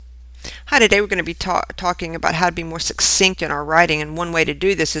Hi, today we're going to be talking about how to be more succinct in our writing, and one way to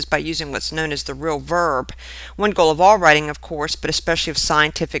do this is by using what's known as the real verb. One goal of all writing, of course, but especially of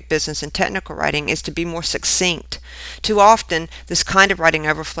scientific, business, and technical writing, is to be more succinct. Too often, this kind of writing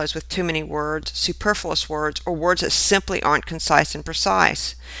overflows with too many words, superfluous words, or words that simply aren't concise and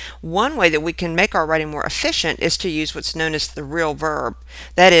precise. One way that we can make our writing more efficient is to use what's known as the real verb.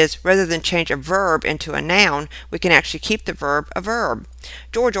 That is, rather than change a verb into a noun, we can actually keep the verb a verb.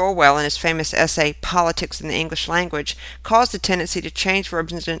 George Orwell, in his famous essay Politics in the English Language, calls the tendency to change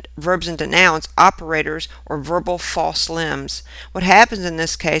verbs into nouns operators or verbal false limbs. What happens in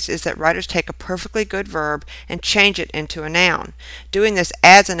this case is that writers take a perfectly good verb and change it into a noun. Doing this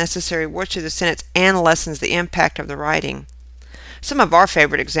adds unnecessary words to the sentence and lessens the impact of the writing. Some of our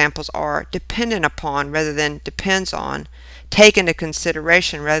favorite examples are dependent upon rather than depends on, take into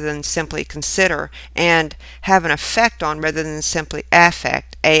consideration rather than simply consider, and have an effect on rather than simply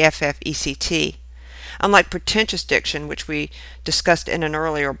affect, A-F-F-E-C-T. Unlike pretentious diction, which we discussed in an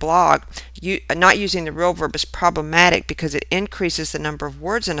earlier blog, not using the real verb is problematic because it increases the number of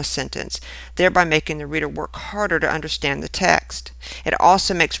words in a sentence, thereby making the reader work harder to understand the text. It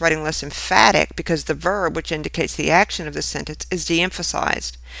also makes writing less emphatic because the verb, which indicates the action of the sentence, is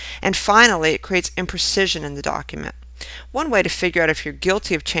de-emphasized. And finally, it creates imprecision in the document. One way to figure out if you're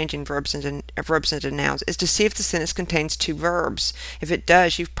guilty of changing verbs into nouns is to see if the sentence contains two verbs. If it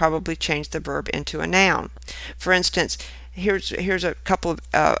does, you've probably changed the verb into a noun. For instance, here's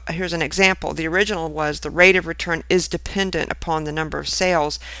an example. The original was the rate of return is dependent upon the number of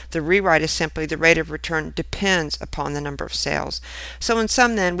sales. The rewrite is simply the rate of return depends upon the number of sales. So in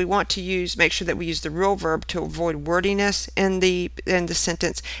sum, then, we want to make sure that we use the real verb to avoid wordiness in the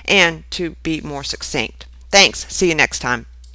sentence and to be more succinct. Thanks. See you next time.